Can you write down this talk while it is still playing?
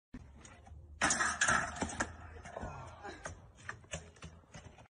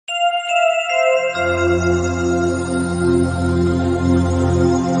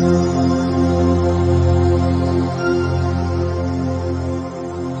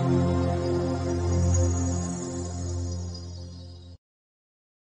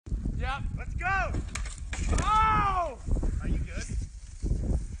Go! Oh! Are you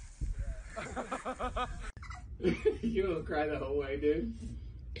good? You will cry the whole way, dude.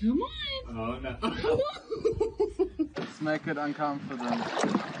 Come on. Oh no. Let's make it uncomfortable.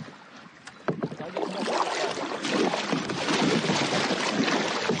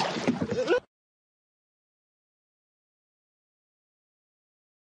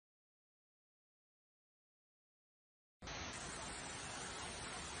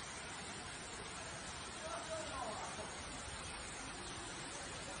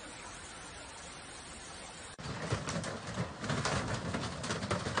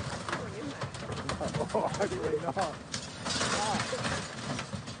 Oh, actually not.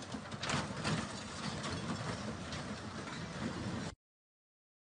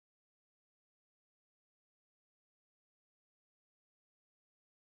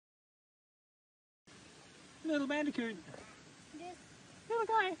 Little bandicoot. Little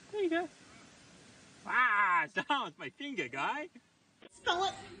guy. There you go. Ah, down with my finger, guy. Spell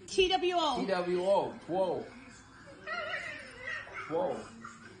it. T-W-O. TWO. Whoa. Whoa.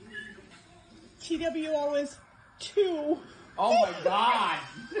 T-W-O is 2. Oh my god!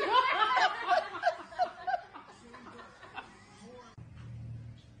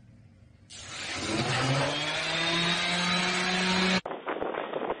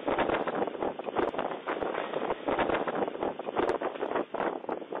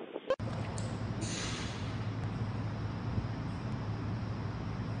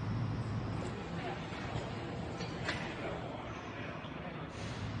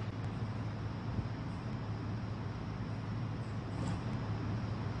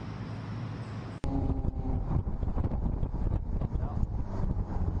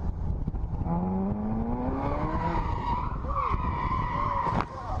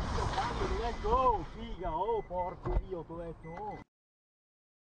 Let go, figa. Oh, porco Dio, t'ho detto. Oh.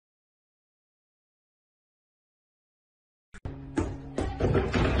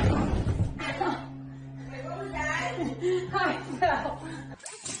 I fell.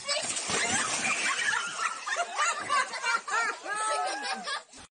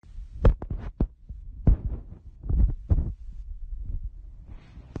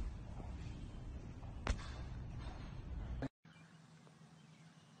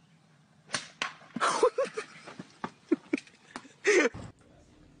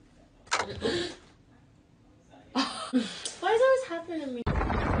 Why does always happen to me?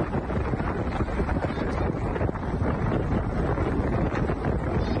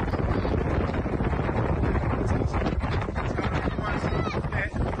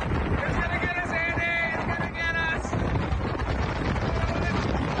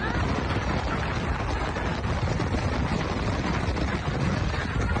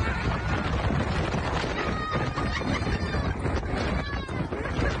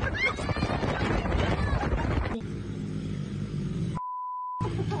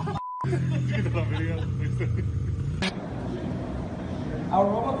 Our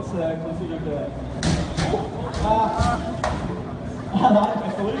robot is considered a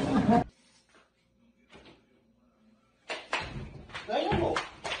solution.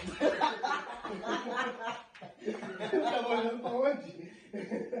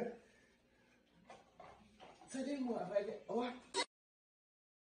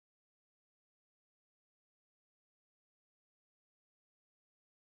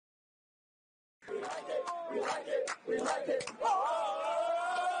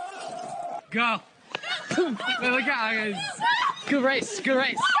 Go! Look at us! Good race, good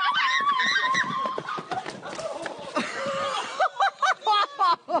race!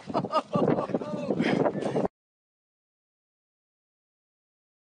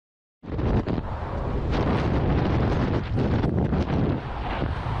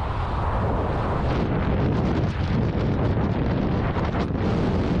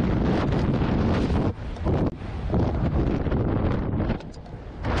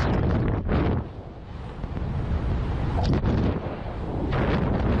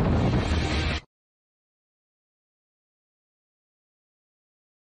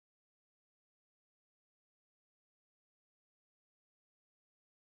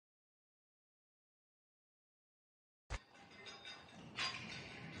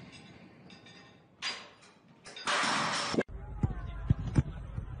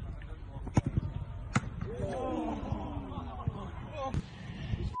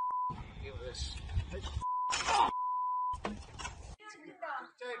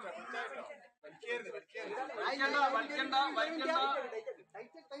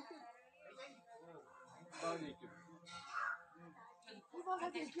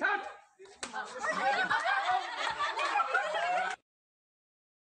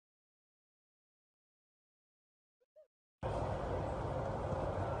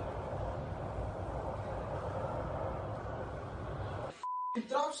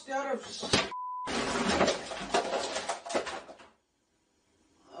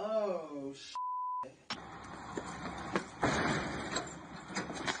 Oh, sh.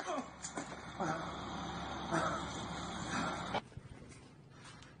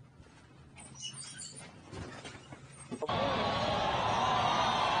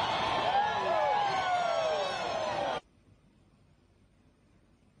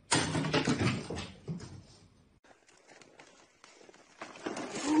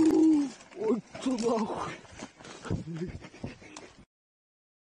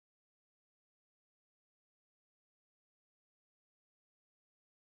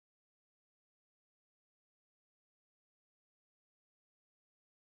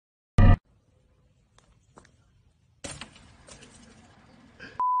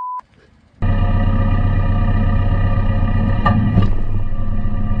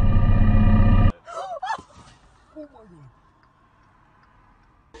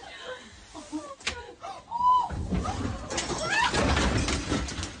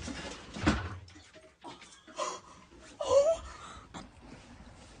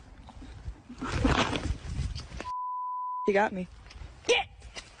 He got me.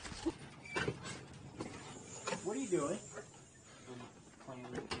 What are you doing? Playing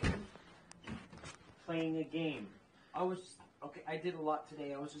a game. Playing a game. Okay, I did a lot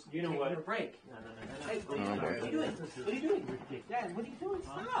today. I was just You know taking what? a break. No. Hey, what are you doing? What are you doing? Dad, what are you doing?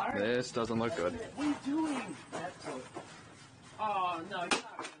 Stop! This doesn't look good. What are you doing? Oh, no, you're not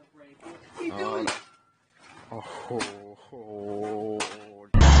gonna break it. What are you doing? Oh.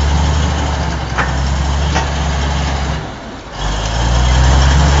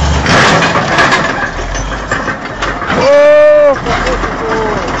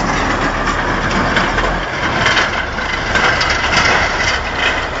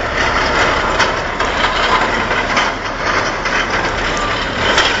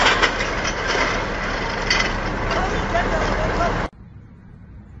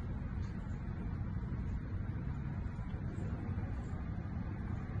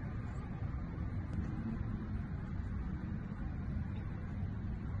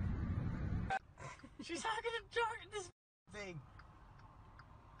 She's not gonna dart this thing.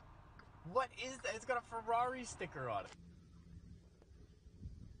 What is that? It's got a Ferrari sticker on it.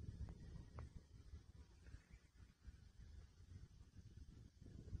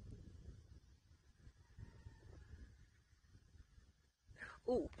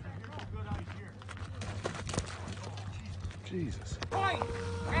 Ooh. Jesus. Right!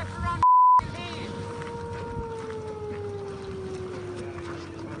 After on hand!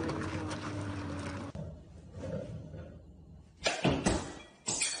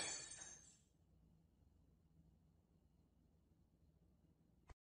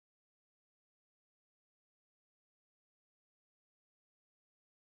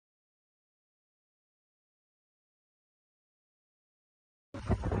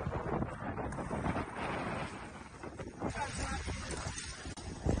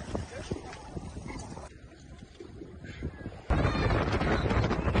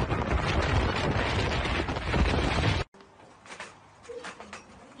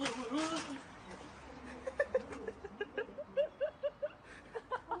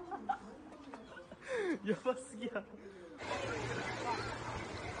 Yapasıya.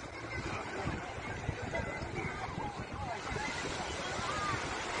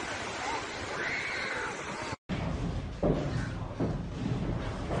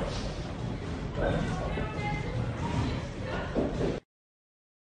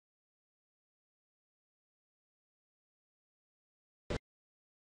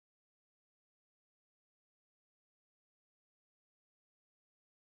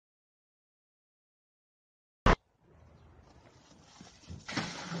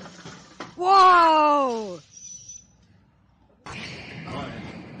 Whoa!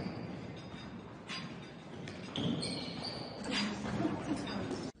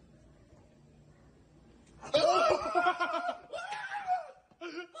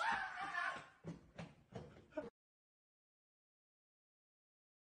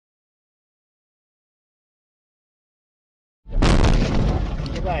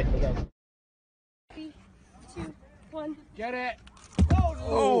 Three, two, one. Get it!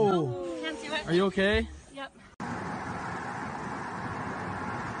 Oh. Can't do it. Are you okay? Yep.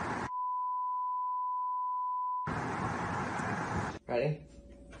 Ready?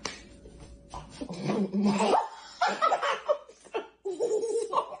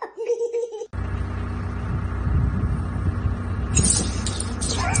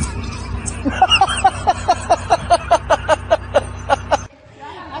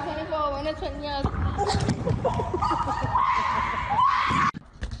 Ako na po, 1 na 20.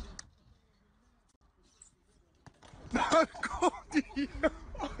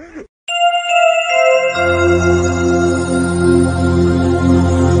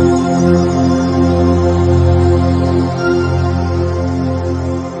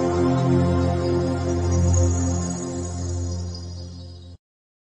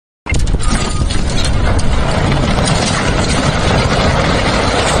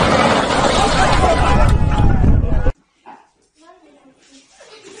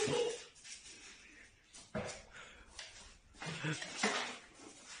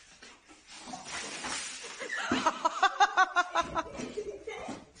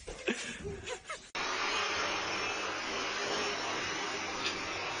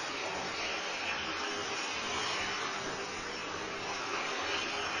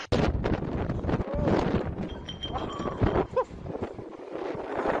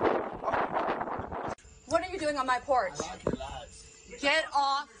 What are you doing on my porch? Get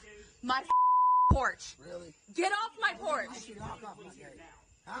off my porch. Really? Get off my porch. Why should you lock off my gate?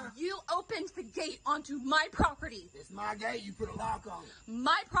 Huh? You opened the gate onto my property. It's my gate. You put a lock on it.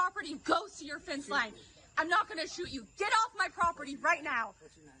 My property goes to your fence line. I'm not going to shoot you. Get off my property right now.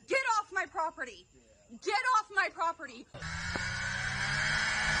 Get off my property. Get off my property.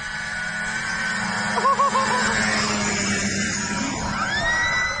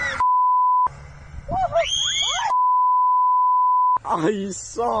 I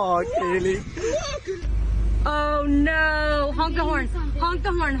saw, Kaylee. Oh no! Honk the horn! Honk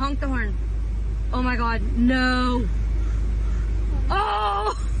the horn! Honk the horn! Oh my God! No!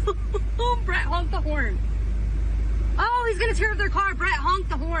 Oh! Brett, honk the horn! Oh, he's gonna tear up their car! Brett, honk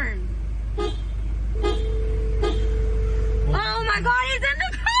the horn! Oh my God! He's in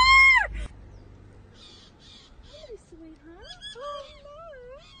the car! Hey, sweetheart. Oh no!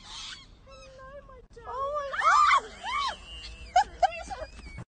 Hello, my darling. Oh my God!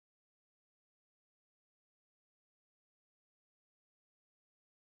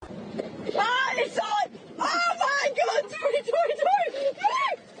 Ah, it's on! Oh my God! Tori!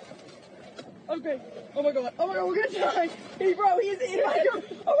 Okay. Oh my God, we're gonna try. Hey, bro, he's eating my car.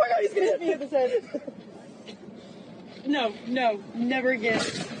 Oh my God, he's gonna hit me in the head. No, never again.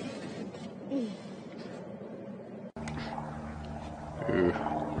 Oh,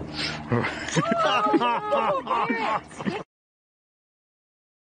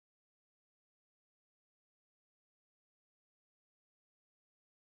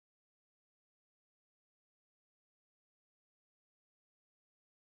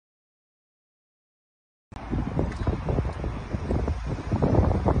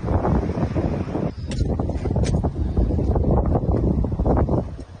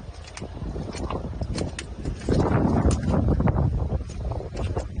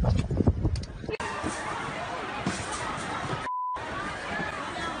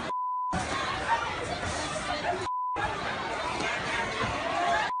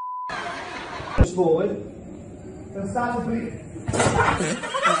 Forward. Then start to breathe.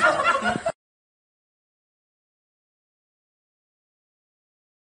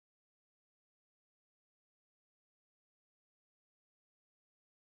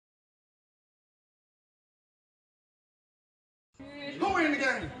 Who in the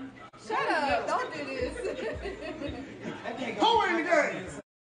game? Shut up! Don't do this. Who in the game?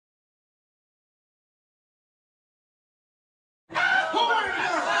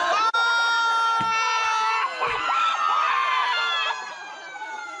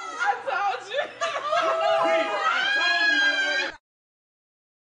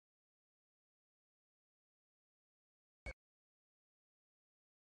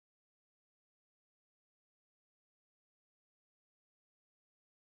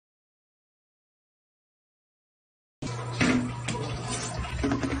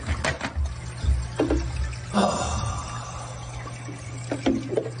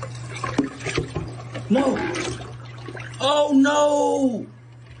 No. Oh no.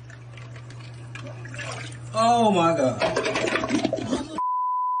 Oh my God.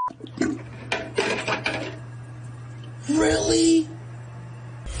 Really?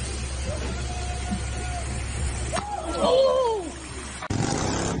 Oh.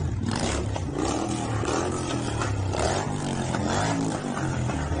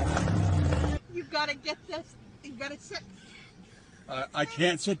 You've got to get this. You've got to sit. I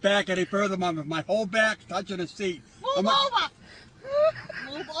can't sit back any further, Mom. My whole back's touching the seat. Move over.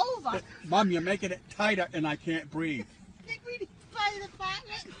 Move over. Mom, you're making it tighter and I can't breathe. I think we need to find the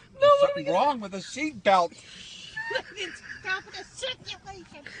pilot. There's something wrong with the seat belt. It's top of the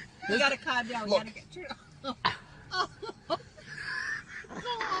circulation. You got to calm down. We Look. got to get through. Oh. God.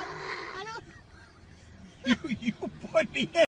 I don't. You put me in.